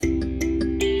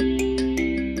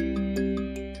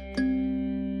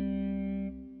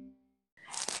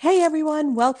Hey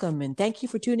everyone, welcome and thank you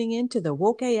for tuning in to the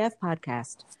Woke AF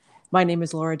podcast. My name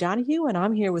is Laura Donahue and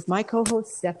I'm here with my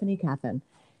co-host Stephanie Cathan.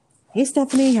 Hey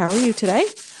Stephanie, how are you today?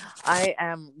 I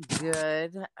am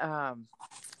good.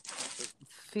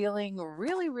 Feeling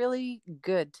really, really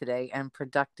good today and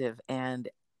productive. And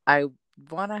I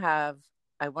want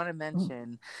to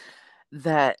mention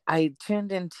that I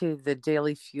tuned into the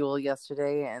Daily Fuel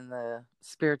yesterday and the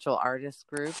Spiritual Artists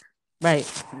group. Right.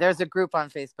 There's a group on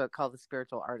Facebook called the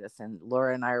Spiritual Artists, and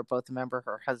Laura and I are both a member.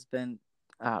 Her husband,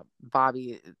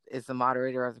 Bobby, is the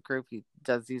moderator of the group. He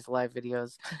does these live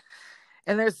videos.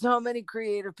 And there's so many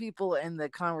creative people, and the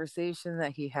conversation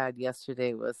that he had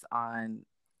yesterday was on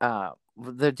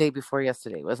the day before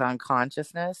yesterday was on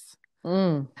consciousness.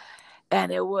 And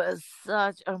it was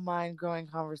such a mind-growing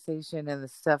conversation, and the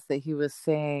stuff that he was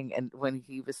saying, and when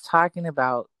he was talking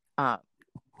about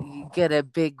you get a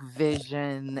big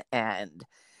vision, and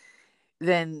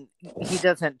then he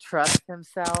doesn't trust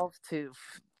himself to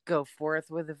go forth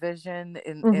with a vision,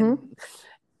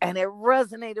 and it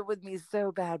resonated with me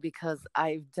so bad because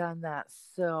I've done that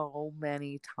so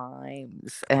many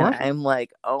times. And I'm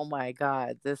like, oh my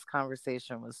God, this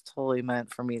conversation was totally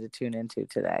meant for me to tune into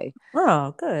today.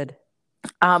 Oh, good.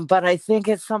 But I think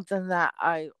it's something that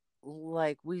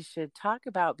we should talk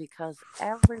about because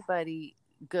everybody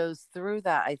goes through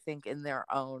that, I think, in their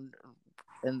own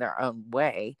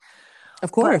way.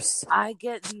 Of course. But I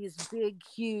get these big,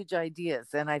 huge ideas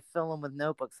and I fill them with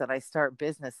notebooks and I start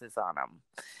businesses on them.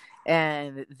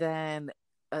 And then,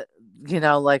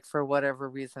 for whatever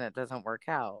reason, it doesn't work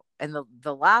out. And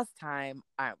the last time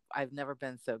I've never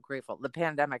been so grateful. The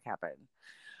pandemic happened,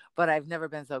 but I've never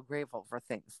been so grateful for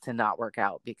things to not work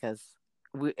out because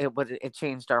it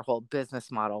changed our whole business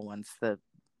model once the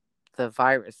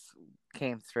virus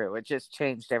came through. It just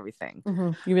changed everything.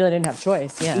 You really didn't have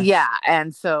choice. Yeah.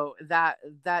 And so that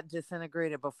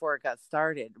disintegrated before it got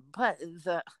started. But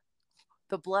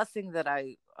the blessing that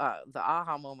the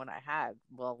aha moment I had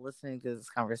while listening to this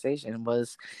conversation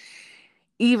was,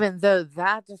 even though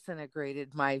that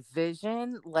disintegrated my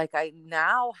vision, like I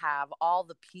now have all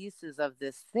the pieces of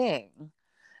this thing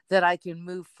that I can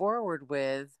move forward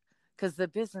with. Because the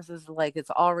business is like, it's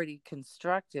already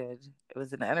constructed. It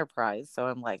was an enterprise. So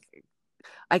I'm like,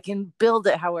 I can build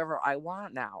it however I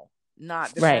want now,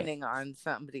 not depending on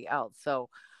somebody else. So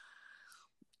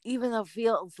even though it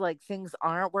feels like things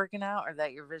aren't working out or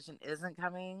that your vision isn't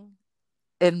coming,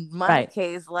 in my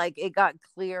case, like it got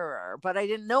clearer, but I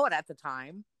didn't know it at the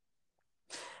time.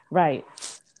 Right.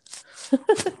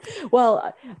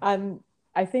 Well,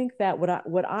 I think that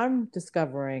what I'm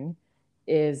discovering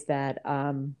is that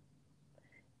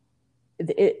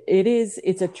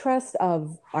it's a trust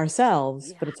of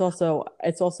ourselves, but it's also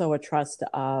a trust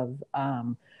of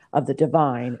the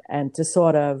divine, and to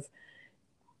sort of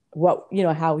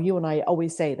how you and I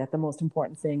always say that the most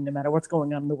important thing, no matter what's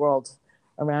going on in the world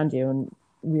around you,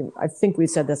 and I think we've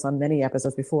said this on many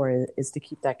episodes before, is to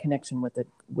keep that connection with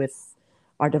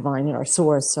our divine and our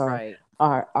source,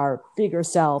 our bigger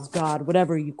selves, God,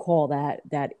 whatever you call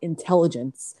that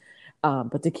intelligence,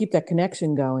 but to keep that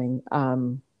connection going.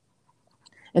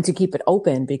 And to keep it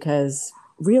open, because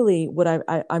really what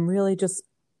I'm really just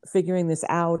figuring this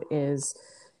out is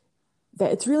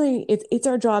that it's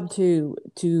our job to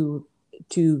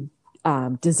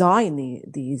design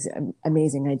these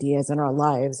amazing ideas in our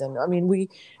lives. And I mean,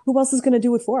 who else is going to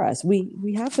do it for us?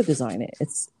 We have to design it.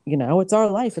 It's our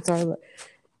life.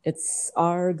 It's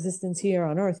our existence here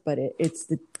on earth, but it's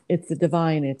the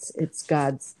divine. It's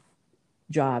God's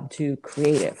job to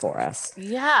create it for us.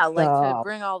 To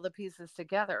bring all the pieces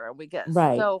together, and we get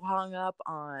so hung up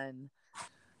on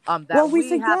that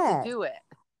we have to do it.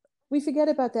 We forget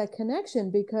about that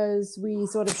connection because we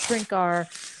sort of shrink our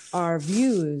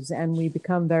views, and we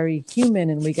become very human,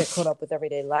 and we get caught up with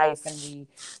everyday life, and we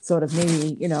sort of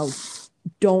maybe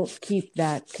don't keep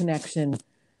that connection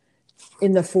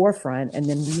in the forefront, and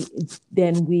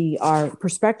then we our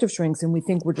perspective shrinks, and we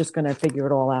think we're just going to figure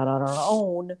it all out on our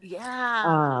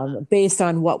own, based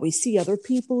on what we see other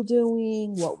people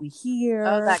doing, what we hear.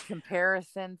 That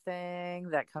comparison thing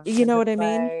that comes, you know what I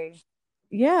mean?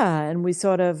 Yeah. And we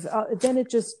sort of then it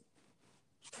just,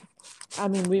 I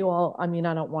mean,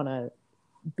 I don't want to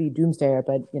be doomsayer,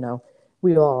 but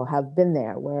we all have been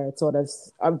there, where it's sort of,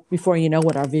 before you know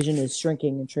what, our vision is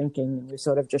shrinking and shrinking, and we're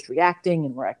sort of just reacting,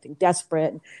 and we're acting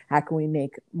desperate. And how can we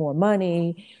make more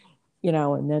money?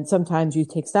 And then sometimes you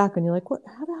take stock and you're like, what,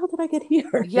 how the hell did I get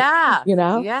here? Yeah.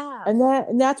 Yeah.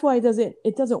 And that's why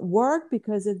it doesn't work,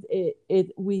 because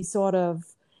we sort of,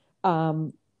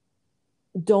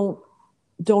 don't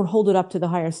don't hold it up to the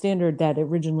higher standard that it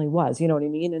originally was. You know what I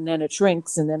mean? And then it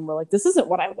shrinks, and then we're like, this isn't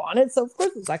what I wanted, so of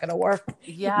course it's not going to work.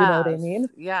 You know what I Yes, mean?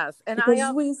 yes. And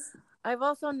Because we, I've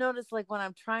also noticed, like, when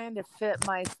I'm trying to fit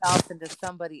myself into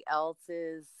somebody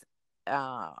else's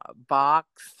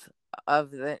box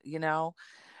of the,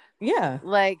 yeah,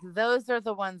 like, those are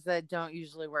the ones that don't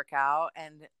usually work out.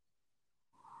 And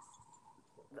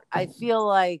I feel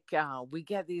like we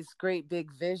get these great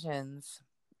big visions,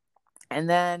 and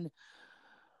then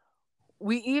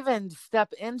we even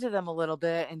step into them a little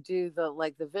bit and do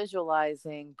the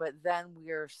visualizing, but then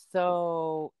we're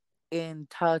so in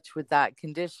touch with that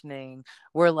conditioning.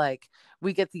 We're like,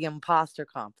 we get the imposter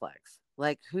complex.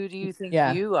 Like, who do you think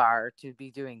yeah, you are to be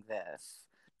doing this?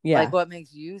 Like, yeah, what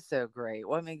makes you so great?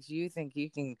 What makes you think you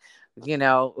can, you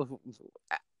know,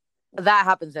 that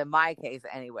happens in my case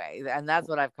anyway. And that's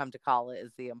what I've come to call it,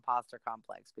 is the imposter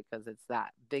complex, because it's that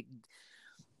big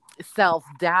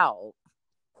self-doubt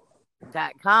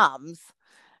that comes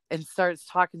and starts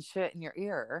talking shit in your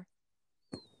ear.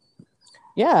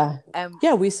 yeah, And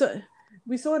yeah. We sort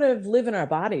of live in our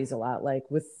bodies a lot, like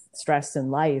with stress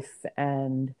in life,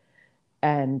 and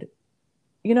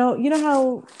you know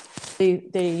how they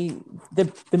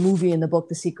the movie and the book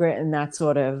The Secret and that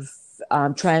sort of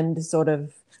trend sort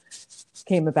of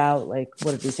came about, like,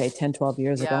 what did we say, 10, 12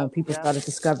 years ago, yeah, and people yeah, started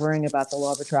discovering about the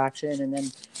law of attraction.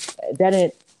 And then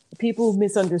it people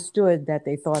misunderstood that.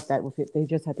 They thought that if they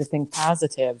just had to think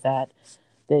positive, that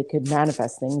they could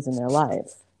manifest things in their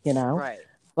life, right.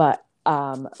 but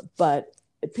but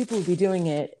people would be doing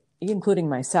it, including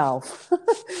myself.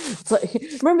 It's like,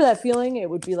 remember that feeling? It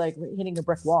would be like hitting a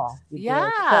brick wall. You'd be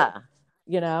like, oh, Yeah.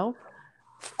 you know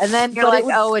And then you're but it like,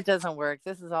 would, oh, it doesn't work.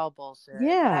 This is all bullshit.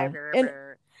 yeah.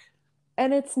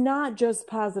 And it's not just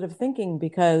positive thinking,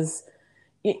 because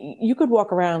you could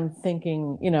walk around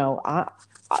thinking, with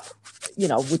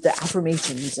the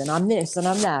affirmations, and I'm this and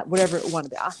I'm that, whatever it want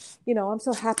to be. I'm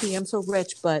so happy, I'm so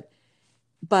rich, but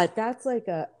that's like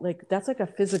a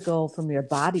physical, from your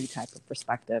body type of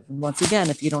perspective. And once again,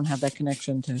 if you don't have that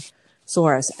connection to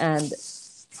source, and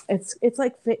it's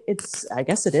like, I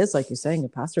guess it is, like you're saying,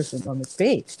 imposter syndrome. It's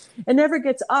fake. It never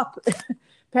gets up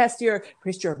past your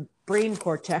brain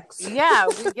cortex. Yeah,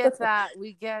 we get that.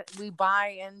 We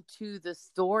buy into the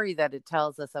story that it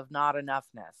tells us of not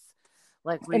enoughness.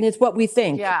 Like, And it's what we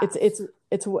think. yeah,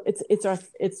 It's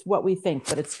what we think,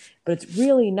 but it's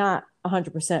really not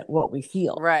 100% what we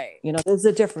feel. right, There's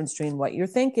a difference between what you're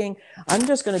thinking. I'm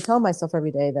just going to tell myself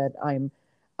every day that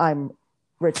I'm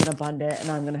rich and abundant, and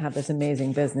I'm going to have this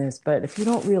amazing business. But if you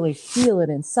don't really feel it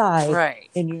inside, right,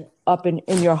 in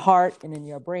your heart and in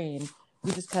your brain,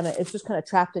 it's just kind of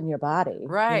trapped in your body.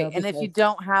 right. And if you Because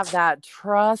don't have that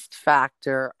trust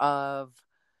factor of,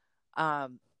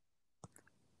 um,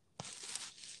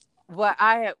 what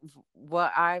I've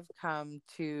come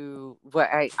to, what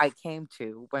I came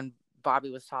to when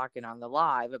Bobby was talking on the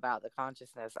live about the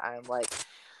consciousness, I'm like,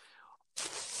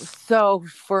 so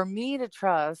for me to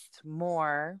trust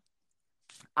more,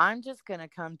 I'm just going to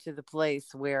come to the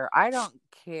place where I don't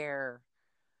care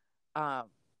um,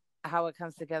 how it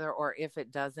comes together, or if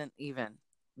it doesn't, even,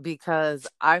 because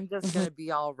I'm just going Mhm. to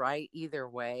be all right either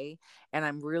way. And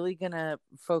I'm really going to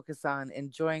focus on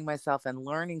enjoying myself and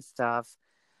learning stuff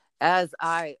as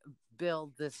I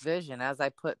build this vision, as I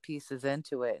put pieces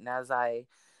into it, and as I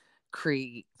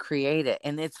create it.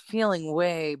 And it's feeling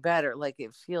way better. Like,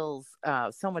 it feels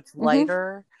so much Mhm.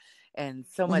 lighter and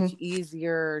so much Mhm.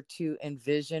 easier to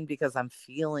envision, because I'm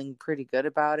feeling pretty good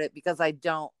about it, because I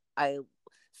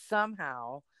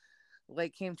somehow,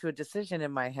 like, came to a decision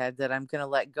in my head that I'm going to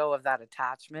let go of that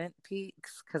attachment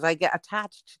piece, because I get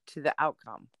attached to the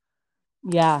outcome.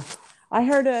 Yeah. I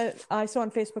saw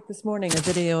on Facebook this morning a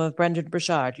video of Brendan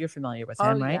Burchard. You're familiar with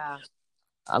Oh him, right? yeah.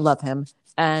 I love him.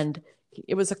 And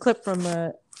it was a clip from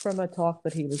a talk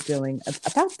that he was doing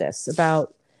about this,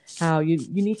 about how you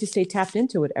need to stay tapped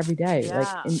into it every day. Like,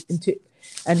 Yeah.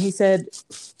 and he said,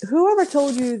 whoever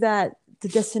told you that the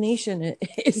destination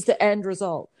is the end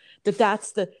result,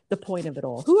 that's the point of it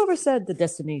all? Whoever said the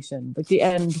destination, like the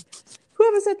end,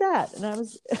 whoever said that? And I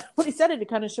was, when he said it, it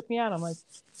kind of shook me out. I'm like,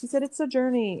 he said, it's a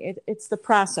journey. It's the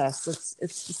process. It's the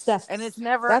And steps. it's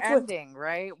never That's what, ending,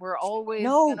 right? We're always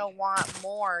going no, to want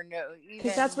more. No, because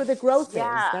even, that's where the growth is.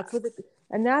 yeah.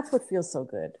 And that's what feels so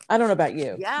good. I don't know about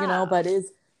you, Yeah. but it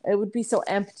would be so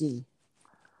empty.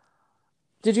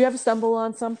 Did you ever stumble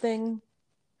on something,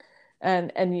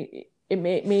 and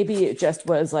maybe it just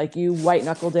was like you white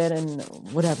knuckled it, and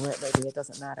whatever it may be, it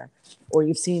doesn't matter. Or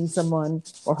you've seen someone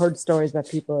or heard stories about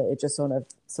people, it just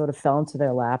sort of fell into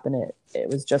their lap, and it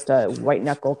was just a white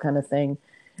knuckle kind of thing.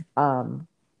 Um,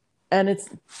 and it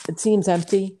seems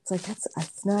empty. It's like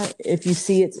that's not. If you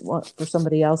see it for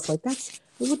somebody else, like that's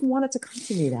I wouldn't want it to come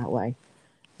to me that way.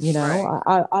 You know,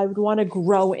 Right. I would want to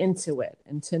grow into it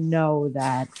and to know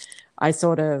that I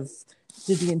sort of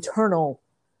did the internal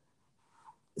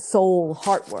soul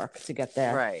heart work to get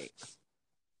there, Right.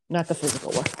 not the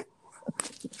physical work.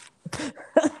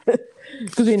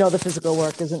 Because we know the physical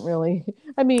work isn't really.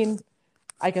 I mean,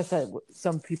 I guess that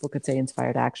some people could say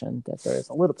inspired action, that there is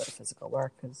a little bit of physical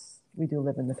work because we do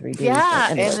live in the 3D. But Yeah,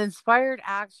 anyway. and inspired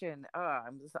action. Oh,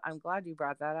 I'm glad you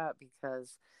brought that up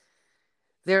because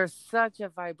there's such a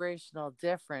vibrational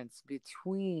difference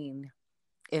between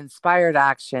inspired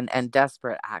action and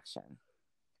desperate action.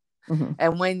 Mm-hmm.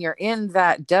 And when you're in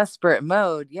that desperate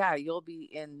mode, yeah, you'll be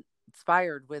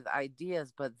inspired with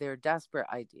ideas, but they're desperate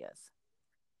ideas.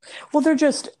 Well,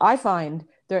 I find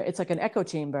it's like an echo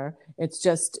chamber. It's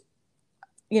just,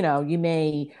 you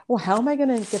may, well, how am I going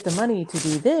to get the money to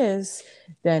do this?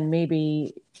 Then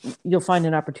maybe you'll find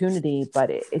an opportunity, but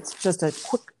it's just a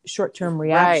quick short-term Right,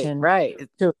 reaction right,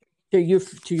 to your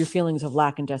feelings of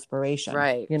lack and desperation.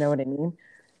 right. You know what I mean?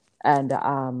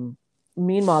 And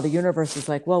meanwhile, the universe is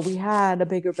like, well, we had a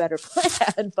bigger, better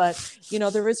plan, but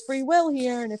there is free will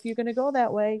here, and if you're going to go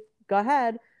that way, go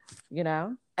ahead.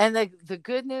 And the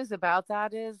good news about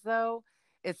that is, though,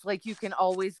 it's like you can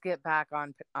always get back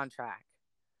on track.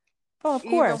 Oh, of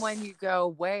Even course. when you go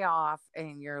way off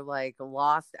and you're like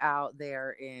lost out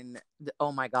there in the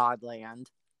oh my God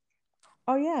land.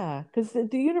 Oh yeah, because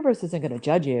the universe isn't going to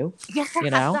judge you. Yeah,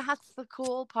 that's the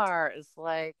cool part. It's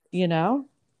like, You know.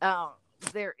 oh,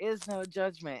 there is no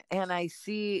judgment. And I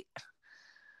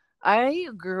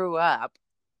grew up,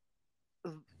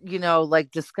 like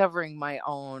discovering my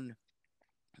own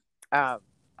uh,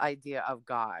 idea of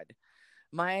God.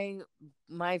 My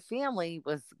family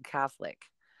was Catholic,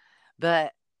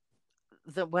 but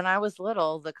when I was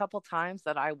little, the couple times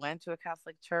that I went to a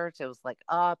Catholic church, it was like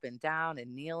up and down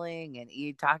and kneeling and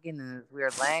talking in this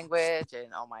weird language. And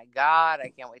oh my God, I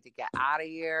can't wait to get out of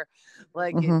here.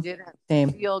 Like Mm-hmm. it didn't Same.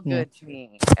 feel Yeah. good to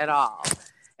me at all.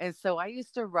 And so I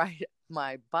used to ride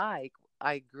my bike.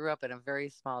 I grew up in a very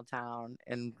small town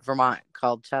in Vermont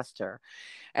called Chester.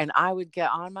 And I would get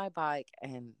on my bike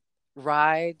and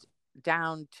ride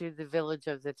down to the village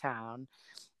of the town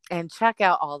and check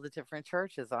out all the different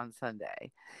churches on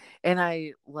Sunday. And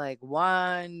I like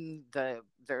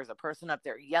there's a person up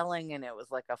there yelling, and it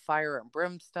was like a fire and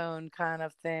brimstone kind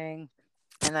of thing.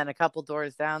 And then a couple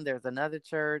doors down, there's another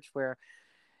church where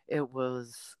it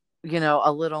was,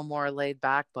 a little more laid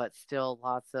back, but still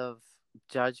lots of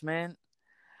judgment.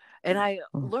 And I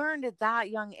learned at that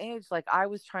young age, like I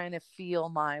was trying to feel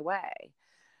my way.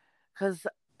 Because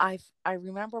I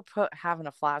remember having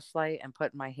a flashlight and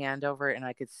putting my hand over it, and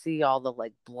I could see all the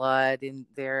like blood in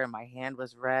there, and my hand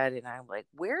was red, and I'm like,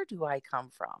 where do I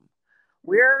come from?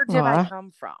 Where did I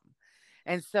come from?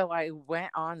 And so I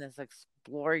went on this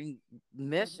exploring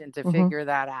mission to figure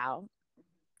that out.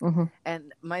 Mm-hmm.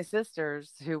 And my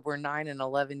sisters, who were 9 and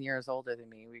 11 years older than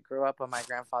me, we grew up on my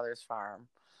grandfather's farm,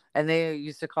 and they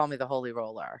used to call me the Holy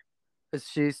Roller. Is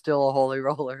she still a Holy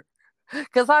Roller?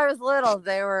 Because I was little.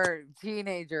 They were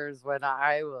teenagers when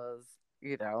I was,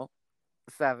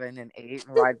 7 and 8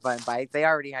 and ride my bike. They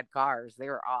already had cars. They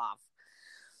were off.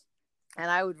 And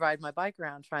I would ride my bike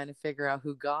around trying to figure out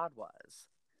who God was.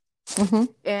 Mm-hmm.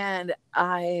 And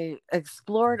I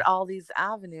explored all these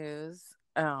avenues.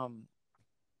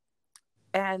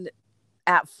 And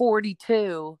at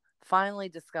 42, finally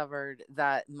discovered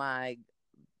that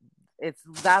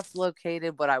that's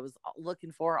located, what I was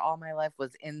looking for all my life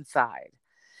was inside.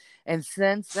 And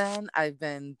since then, I've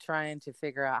been trying to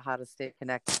figure out how to stay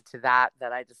connected to that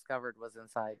I discovered was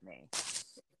inside me.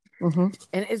 Mm-hmm.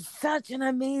 And it's such an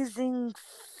amazing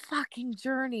fucking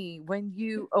journey when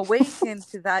you awaken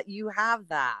to that. You have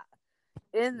that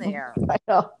in there.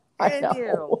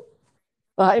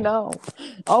 I know.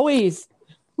 Always.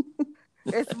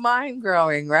 It's mind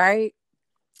growing, right?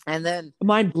 And then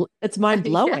it's mind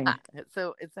blowing. Yeah,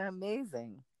 so it's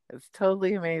amazing. It's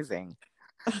totally amazing.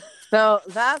 So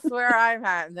that's where I'm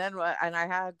at. And then I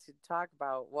had to talk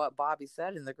about what Bobby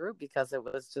said in the group because it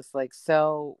was just like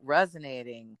so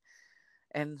resonating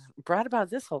and brought about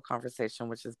this whole conversation,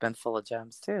 which has been full of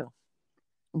gems too.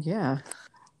 Yeah.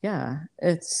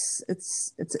 It's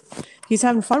he's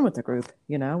having fun with the group.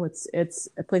 It's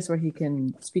a place where he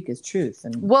can speak his truth.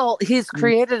 And he's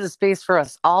created a space for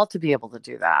us all to be able to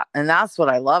do that, and that's what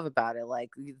I love about it. Like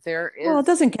there is. Well, it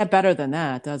doesn't get better than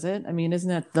that, does it? I mean, isn't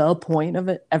that the point of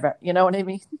it ever? You know what I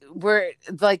mean? We're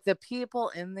like the people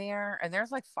in there, and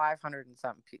there's like 500 and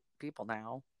something people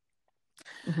now.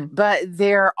 Mm-hmm. But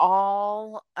they're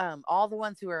all the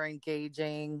ones who are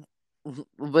engaging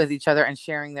with each other and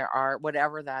sharing their art,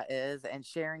 whatever that is, and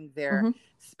sharing their Mm-hmm.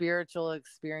 spiritual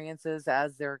experiences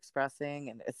as they're expressing.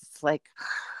 And it's like,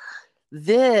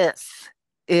 this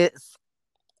is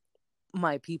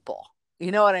my people.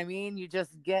 You know what I mean? You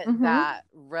just get Mm-hmm. that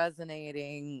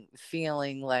resonating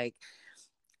feeling like,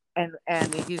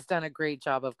 and he's done a great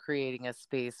job of creating a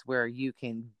space where you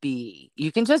can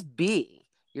just be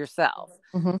yourself.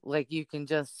 Mm-hmm. Like you can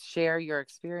just share your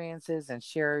experiences and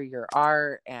share your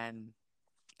art and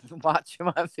watch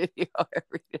him on video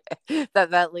every day.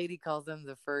 That lady calls him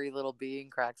the furry little being,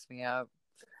 cracks me up.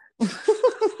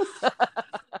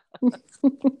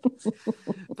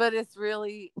 But it's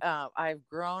really, I've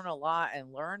grown a lot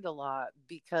and learned a lot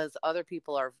because other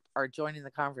people are joining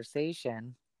the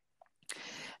conversation,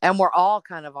 and we're all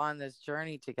kind of on this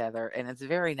journey together. And it's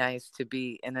very nice to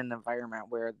be in an environment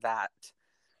where that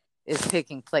is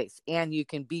taking place, and you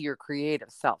can be your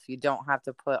creative self. You don't have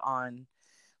to put on,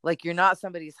 like, you're not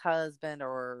somebody's husband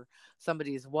or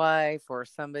somebody's wife or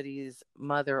somebody's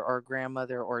mother or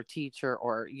grandmother or teacher,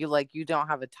 or you don't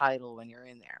have a title when you're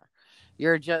in there.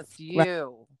 You're just Right.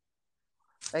 you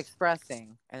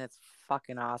expressing, and it's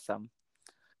fucking awesome.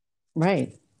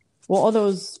 Right. Well, all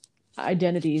those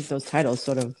identities, those titles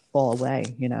sort of fall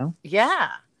away,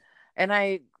 Yeah. And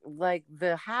I like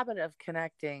the habit of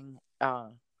connecting,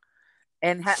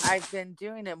 and I've been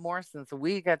doing it more since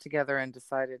we got together and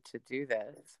decided to do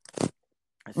this.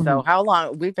 So Mm-hmm. how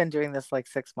long we've been doing this? Like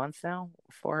 6 months now,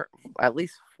 for at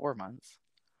least 4 months.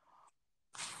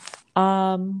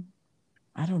 Um,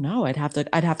 I don't know. I'd have to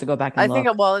go back and I think,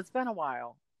 look. well, it's been a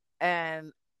while,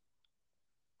 and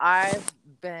I've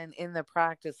been in the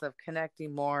practice of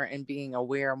connecting more and being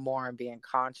aware more and being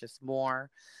conscious more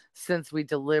since we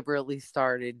deliberately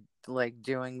started like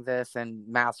doing this and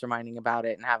masterminding about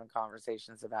it and having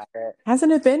conversations about it.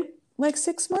 Hasn't it been like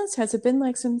 6 months? Has it been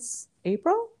like since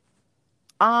April?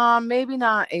 Maybe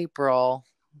not April.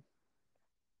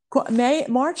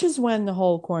 March is when the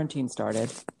whole quarantine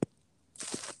started.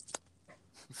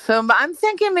 So I'm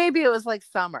thinking maybe it was like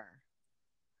summer,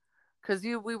 because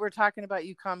we were talking about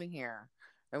you coming here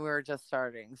and we were just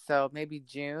starting. So maybe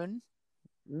June,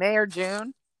 May or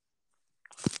June.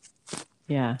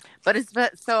 Yeah. But it's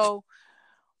been so,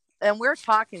 and we're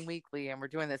talking weekly and we're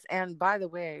doing this. And by the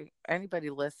way, anybody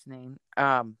listening,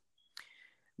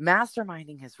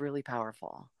 masterminding is really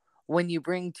powerful when you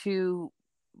bring two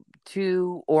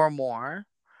or more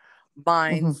Mm-hmm.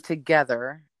 minds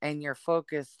together and you're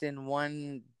focused in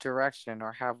one direction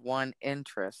or have one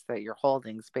interest that you're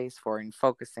holding space for and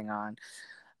focusing on.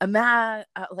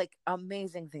 Like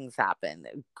amazing things happen,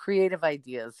 creative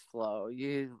ideas flow.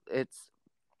 It's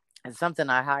something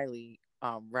I highly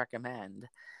recommend.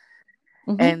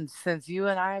 Mm-hmm. And since you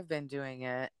and I have been doing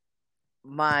it,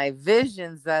 my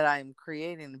visions that I'm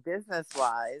creating business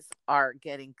wise are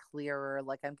getting clearer.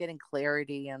 Like I'm getting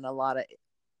clarity in a lot of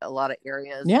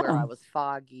areas where Yeah. I was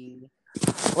foggy.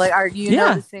 Like, are you Yeah.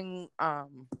 noticing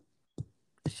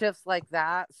shifts like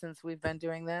that since we've been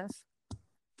doing this?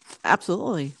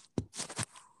 Absolutely.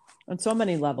 On so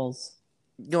many levels.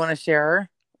 You want to share?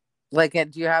 Like,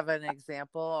 do you have an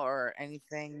example or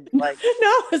anything like?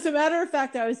 No, as a matter of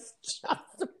fact, I was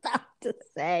just about to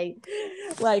say,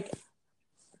 like,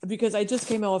 because I just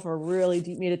came out of a really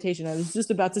deep meditation. I was just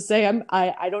about to say,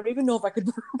 I don't even know if I could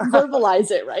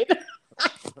verbalize it right.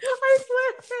 I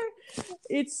swear,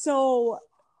 it's so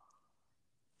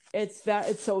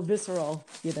visceral.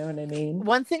 You know what I mean?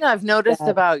 One thing I've noticed That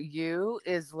about you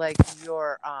is like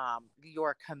your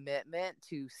commitment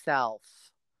to self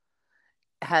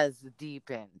has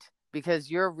deepened,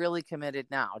 because you're really committed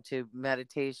now to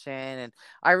meditation. And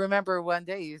I remember one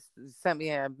day you sent me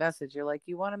a message. You're like,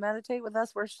 you want to meditate with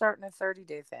us? We're starting a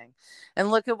 30-day thing. And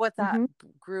look at what that mm-hmm.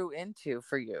 grew into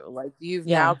for you. Like you've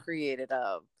now Yeah. created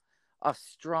a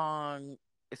strong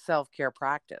self-care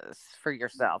practice for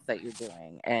yourself that you're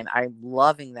doing. And I'm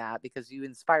loving that because you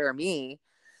inspire me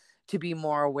to be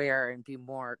more aware and be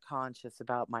more conscious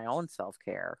about my own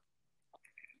self-care.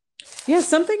 Yeah,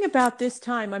 something about this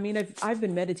time. I mean, I've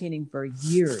been meditating for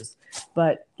years,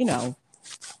 but I'm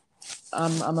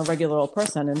a regular old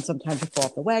person, and sometimes you fall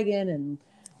off the wagon, and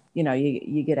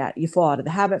you fall out of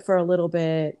the habit for a little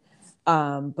bit.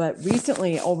 But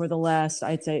recently, over the last,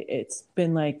 I'd say it's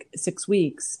been like 6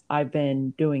 weeks, I've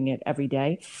been doing it every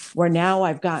day. Where now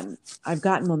I've gotten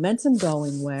momentum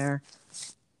going. Where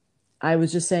I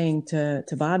was just saying to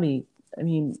Bobby, I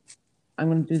mean, I'm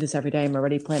going to do this every day. I'm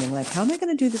already planning, like, how am I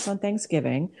going to do this on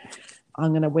Thanksgiving? I'm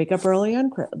going to wake up early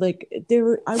on, like,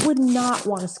 I would not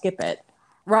want to skip it.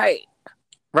 Right.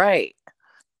 Right.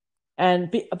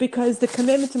 And because the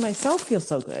commitment to myself feels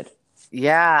so good.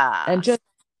 Yeah. And just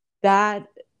that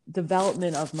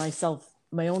development of myself,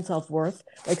 my own self-worth,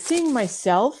 like seeing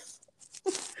myself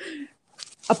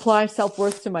apply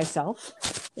self-worth to myself,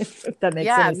 if that makes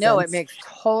Yeah, any no, it sense. makes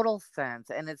total sense.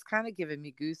 And it's kind of giving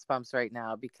me goosebumps right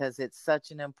now because it's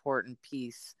such an important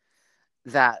piece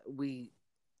that we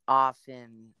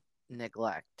often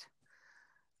neglect.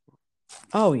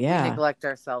 Oh We yeah. neglect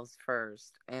ourselves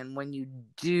first. And when you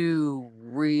do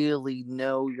really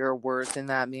know your worth in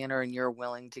that manner and you're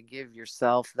willing to give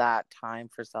yourself that time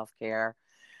for self-care,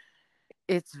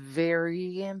 it's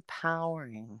very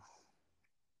empowering.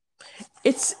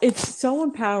 It's so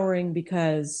empowering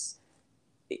because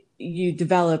you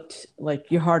developed,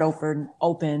 like, your heart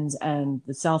opens, and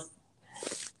the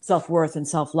self-worth and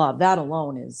self-love, that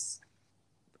alone is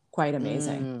quite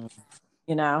amazing, Mm.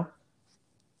 you know.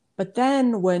 But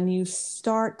then when you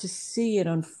start to see it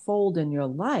unfold in your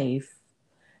life,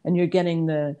 and you're getting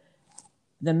the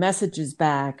messages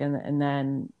back, and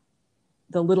then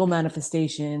the little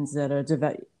manifestations that are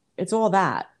it's all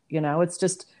that, you know. It's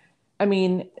just, I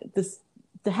mean,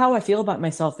 the how I feel about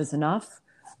myself is enough.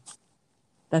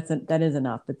 That is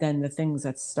enough. But then the things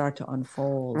that start to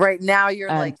unfold, Right now, you're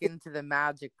and like into the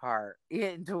magic part,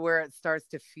 into where it starts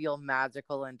to feel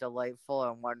magical and delightful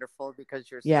and wonderful because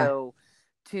you're yeah, so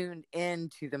tuned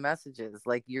into the messages.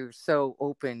 Like you're so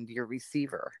open to your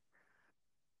receiver.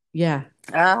 yeah,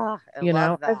 Ah, I you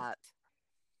know. love that.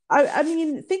 I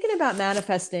mean, thinking about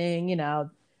manifesting, you know,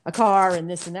 a car and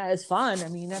this and that is fun. I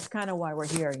mean, that's kind of why we're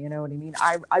here. You know what I mean?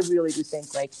 I really do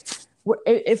think, like,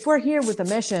 if we're here with a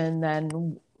mission,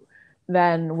 then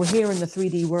we're here in the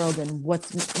 3D world, and what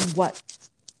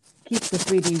keeps the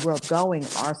 3D world going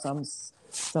are some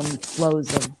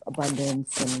flows of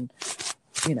abundance, and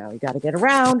you know, you got to get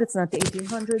around. It's not the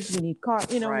 1800s. We need car.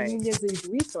 You know what I Right. mean? There's these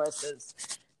resources.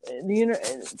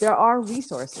 There are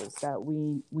resources that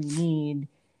we need.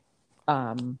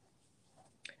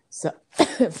 So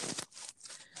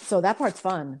so that part's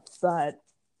fun, but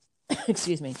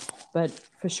excuse me, but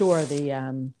for sure the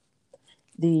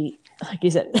like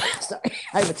you said, sorry,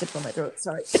 I have a tip on my throat.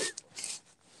 Sorry, I'm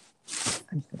just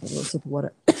gonna have a little sip of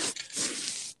water.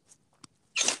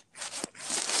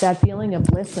 That feeling of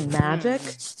bliss and magic.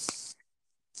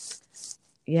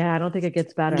 Yeah, I don't think it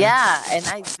gets better. Yeah, and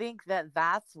I think that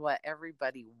that's what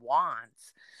everybody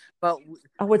wants. But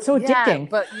Oh, it's so yeah, addicting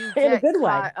but you in a get good way.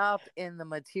 caught up in the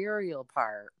material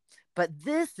part. But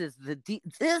this is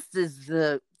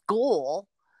the goal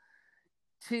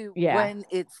to Yeah, when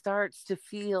it starts to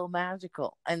feel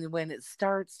magical and when it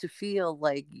starts to feel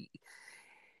like,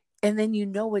 and then you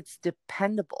know it's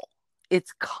dependable.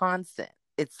 It's constant.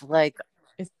 It's like,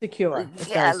 it's secure. It's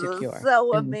very yeah, it's secure,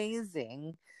 so and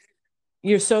amazing.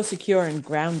 you're so secure and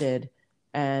grounded,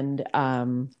 and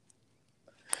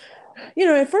you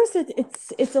know, at first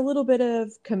it's a little bit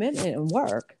of commitment and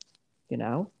work, you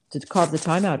know, to carve the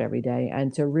time out every day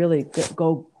and to really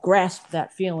go grasp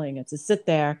that feeling and to sit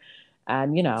there,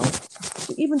 and you know,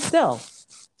 even still,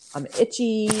 I'm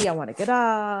itchy. I want to get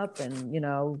up, and you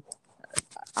know,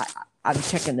 I, I'm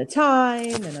checking the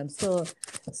time, and I'm still,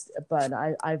 but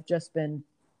I've just been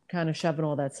kind of shoving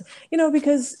all that, you know,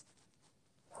 because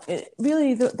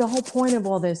really the whole point of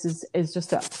all this is just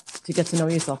to get to know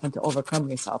yourself and to overcome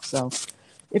yourself. So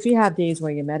if you have days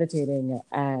where you're meditating,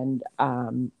 and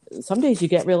some days you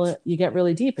get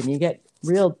really deep and you get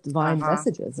real divine Uh-huh.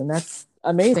 messages, and that's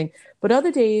amazing. But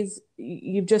other days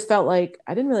you've just felt like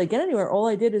I didn't really get anywhere. All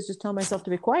I did is just tell myself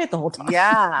to be quiet the whole time.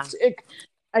 Yeah.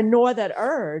 Ignore that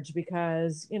urge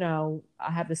because, you know,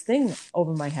 I have this thing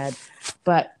over my head.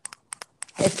 But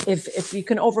if you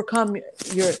can overcome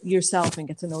yourself and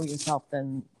get to know yourself,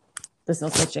 then there's no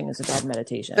such thing as a bad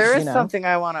meditation, There you is know? something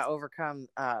I want to overcome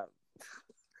that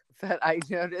I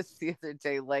noticed the other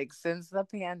day. Like, since the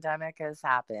pandemic has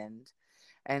happened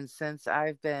and since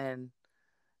I've been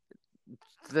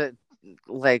the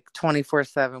like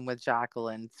 24/7 with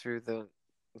Jacqueline through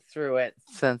it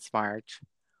since March,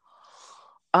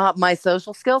 my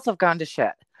social skills have gone to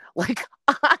shit. Like,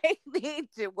 I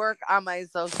need to work on my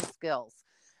social skills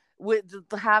with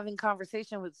having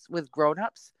conversation with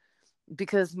grown-ups,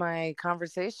 because my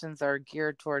conversations are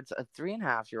geared towards a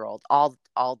 3.5-year-old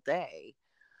all day.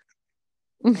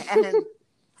 And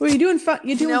Well, you're doing fine.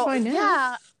 You're you doing know, fine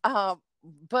now. yeah.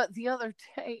 But the other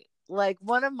day, like,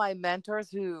 one of my mentors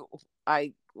who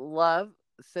I love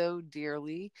so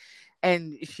dearly,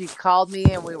 and she called me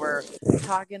and we were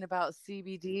talking about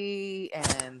CBD,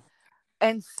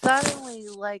 and suddenly,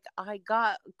 like, I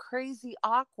got crazy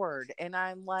awkward and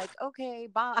I'm like, okay,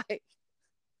 bye. Like,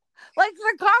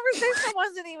 the conversation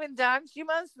wasn't even done. She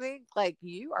must think like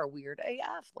you are weird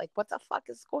AF. Like, what the fuck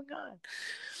is going on?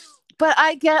 But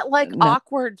I get like No.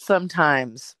 awkward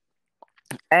sometimes.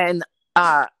 and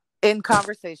in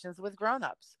conversations with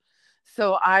grown-ups.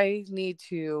 So I need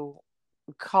to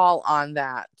call on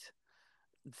that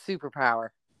superpower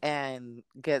and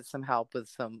get some help with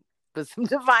some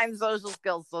divine social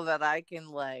skills so that I can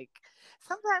like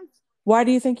sometimes Why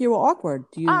do you think you were awkward?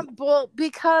 Do you? well,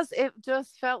 because it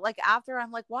just felt like after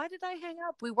I'm like, why did I hang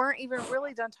up? We weren't even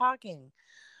really done talking.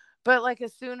 But like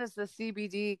as soon as the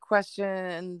CBD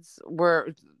questions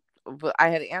were, I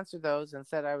had answered those and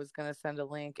said I was going to send a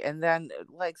link, and then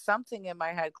like something in my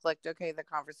head clicked. Okay, the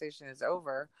conversation is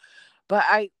over. But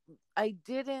I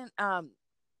didn't.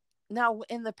 Now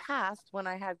in the past when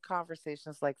I had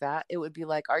conversations like that, it would be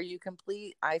like, "Are you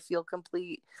complete? I feel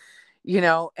complete,"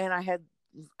 And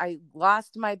I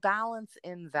lost my balance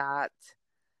in that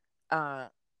uh,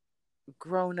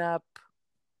 grown up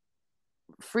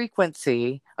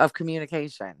frequency of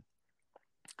communication.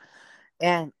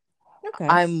 And Okay.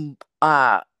 I'm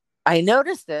I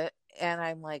noticed it and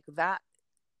I'm like that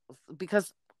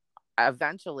because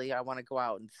eventually I want to go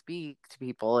out and speak to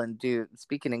people and do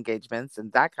speaking engagements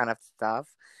and that kind of stuff.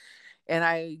 And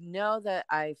I know that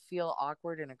I feel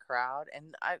awkward in a crowd,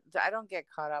 and I don't get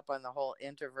caught up on the whole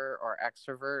introvert or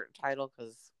extrovert title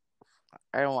because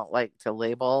I don't want like to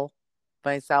label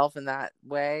myself in that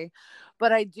way,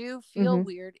 but I do feel Mm-hmm.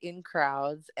 weird in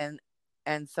crowds and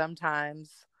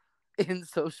sometimes in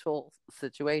social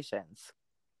situations.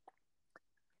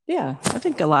 Yeah, I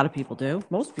think a lot of people do.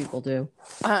 Most people do.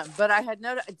 But I had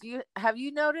noticed. Have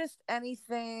you noticed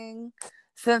anything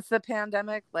since the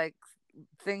pandemic, like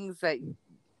things that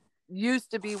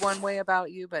used to be one way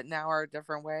about you, but now are a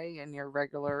different way in your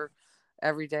regular,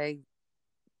 everyday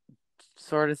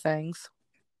sort of things?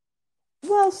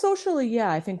 Well, socially,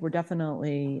 yeah, I think we're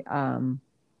definitely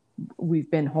we've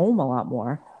been home a lot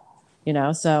more,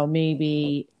 so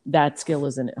maybe that skill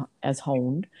isn't as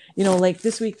honed. Like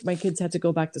this week my kids had to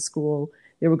go back to school.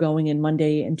 They were going in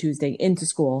Monday and Tuesday into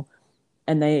school,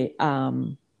 and they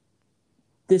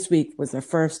this week was their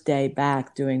first day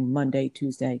back doing Monday,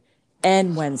 Tuesday,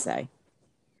 and Wednesday.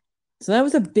 So that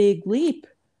was a big leap.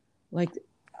 Like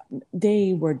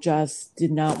they were just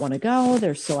did not want to go.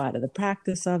 They're so out of the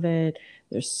practice of it.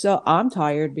 I'm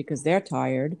tired because they're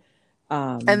tired.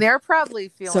 And Um, they're probably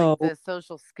feeling so the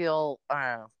social skill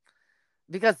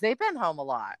because they've been home a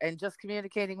lot and just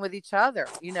communicating with each other,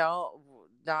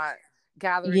 not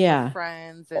gathering with yeah.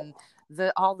 friends and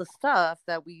the all the stuff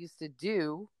that we used to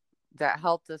do that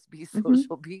helped us be Hmm.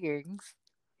 social beings.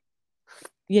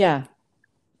 Yeah,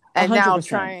 a And hundred now percent.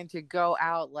 trying to go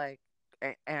out like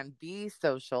and be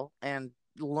social and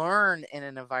learn in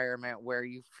an environment where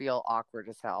you feel awkward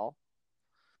as hell.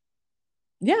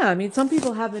 Yeah, I mean, some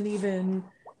people haven't even,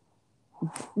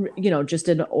 just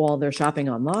did all their shopping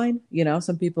online.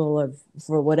 Some people have,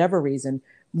 for whatever reason,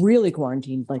 really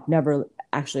quarantined, like never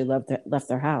actually left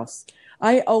their house.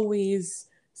 I always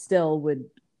still would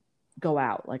go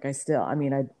out. Like I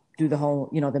mean, I do the whole,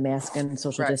 the mask and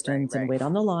social Right, right, distance and right. wait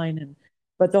on the line.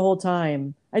 But the whole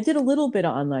time I did a little bit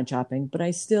of online shopping, but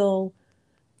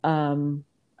um,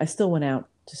 I still went out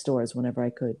to stores whenever I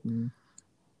could. And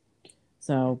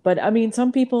so, but I mean,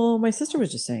 some people, my sister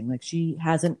was just saying, like, she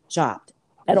hasn't shopped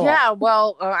at all. Yeah,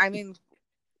 well, I mean,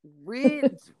 we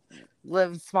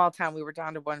live in a small town. We were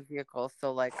down to one vehicle,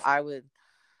 so like I would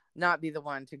not be the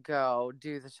one to go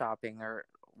do the shopping or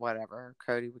whatever.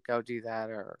 Cody would go do that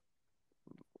or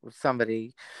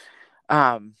somebody.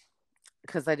 Um,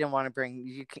 because I didn't want to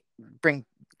bring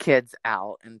kids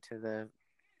out into the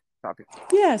shopping.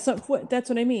 Yeah, so that's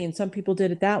what I mean. Some people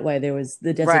did it that way. There was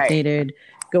the Right. designated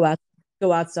go out,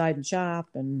 go outside and shop,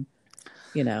 and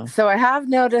you know, So I have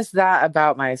noticed that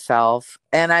about myself,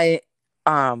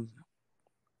 um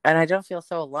and I don't feel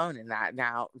so alone in that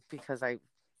now because I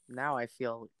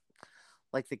feel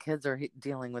like the kids are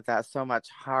dealing with that so much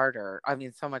harder. I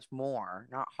mean, so much more,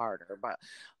 not harder, but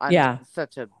on yeah,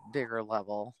 such a bigger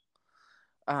level.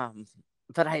 Um,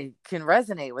 but I can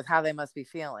resonate with how they must be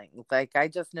feeling. Like I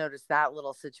just noticed that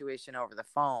little situation over the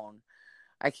phone.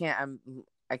 I can't,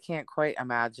 I can't quite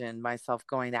imagine myself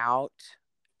going out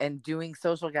and doing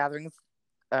social gatherings,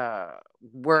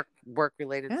 work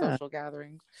related yeah. social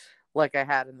gatherings, like I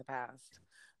had in the past.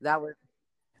 That was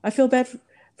I feel bad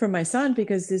for my son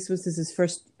because this is his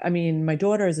first. I mean, my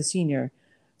daughter is a senior,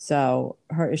 so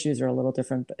her issues are a little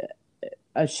different.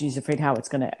 But she's afraid how it's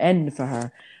going to end for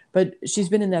her. But she's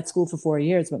been in that school for 4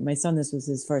 years. But my son, this was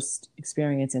his first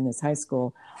experience in this high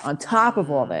school. On top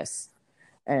of all mm, this,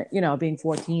 being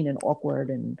 14 and awkward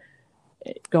and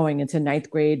going into ninth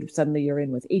grade, suddenly you're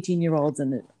in with 18-year-olds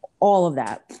and all of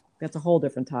that. That's a whole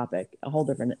different topic, a whole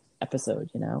different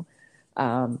episode.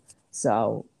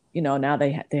 So now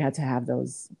they had to have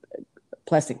those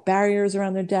plastic barriers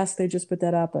around their desk. They just put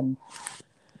that up, and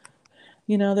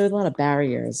there's a lot of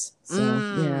barriers. So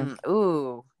yeah,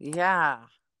 Ooh, yeah.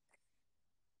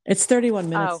 it's 31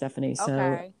 minutes, Oh, Stephanie. So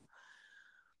okay.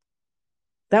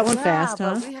 that went Yeah, fast,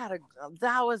 but huh?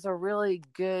 that was a really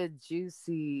good,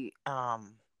 juicy,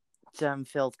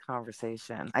 gem-filled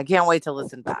conversation. I can't wait to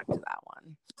listen back to that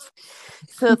one.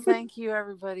 So thank you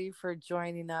everybody for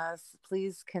joining us.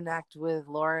 Please connect with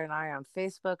Laura and I on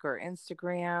Facebook or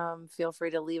Instagram. Feel free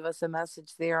to leave us a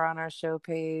message there on our show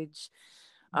page.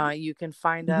 You can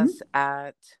find us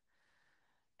at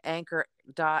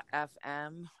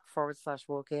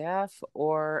anchor.fm/wokeaf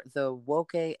or the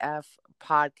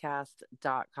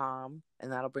wokeafpodcast.com,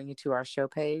 and that'll bring you to our show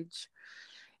page.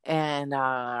 And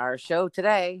our show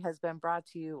today has been brought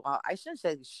to you. I shouldn't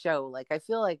say show. Like, I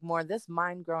feel like more this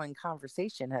mind growing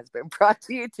conversation has been brought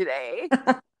to you today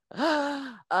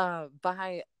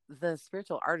by the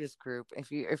Spiritual Artist Group.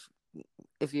 If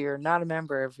you're not a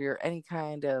member, if you're any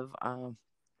kind of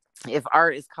if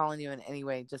art is calling you in any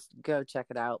way, just go check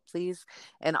it out, please.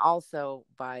 And also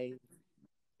by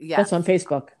That's on yes,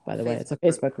 Facebook, by the way. It's a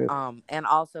Facebook group. Facebook group. And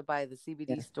also by the Yeah.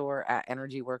 CBD store at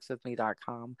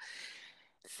energyworkswithme.com.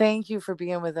 Thank you for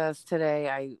being with us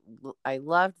today. I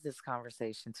loved this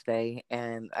conversation today,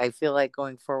 and I feel like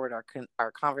going forward,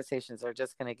 our conversations are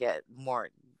just going to get more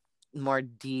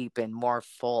deep and more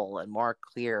full and more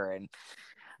clear. And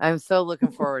I'm so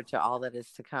looking forward to all that is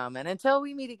to come. And until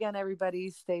we meet again, everybody,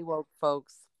 stay woke,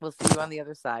 folks. We'll see you on the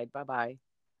other side. Bye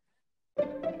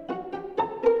bye.